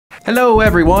Hello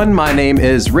everyone, my name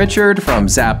is Richard from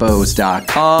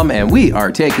Zappos.com and we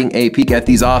are taking a peek at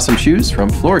these awesome shoes from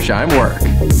Florsheim&reg.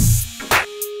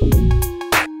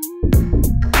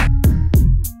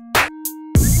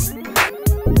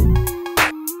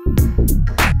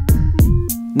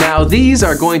 Now these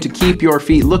are going to keep your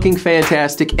feet looking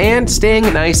fantastic and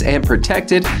staying nice and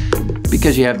protected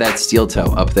because you have that steel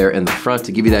toe up there in the front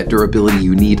to give you that durability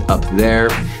you need up there.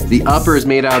 The upper is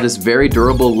made out of this very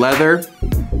durable leather.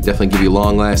 Definitely give you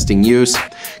long-lasting use.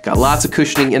 Got lots of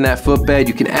cushioning in that footbed.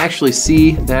 You can actually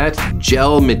see that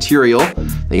gel material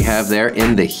that you have there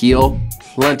in the heel.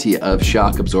 Plenty of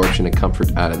shock absorption and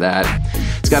comfort out of that.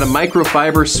 It's got a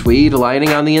microfiber suede lining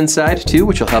on the inside too,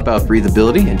 which will help out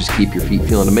breathability and just keep your feet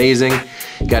feeling amazing.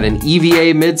 Got an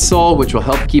EVA midsole, which will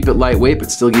help keep it lightweight,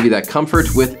 but still give you that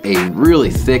comfort with a really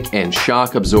thick and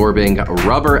shock absorbing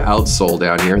rubber outsole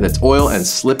down here that's oil and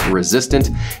slip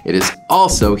resistant. It is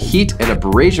also heat and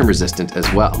abrasion resistant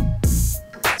as well.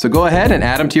 So go ahead and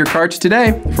add them to your carts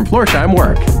today from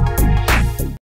Florsheim&reg.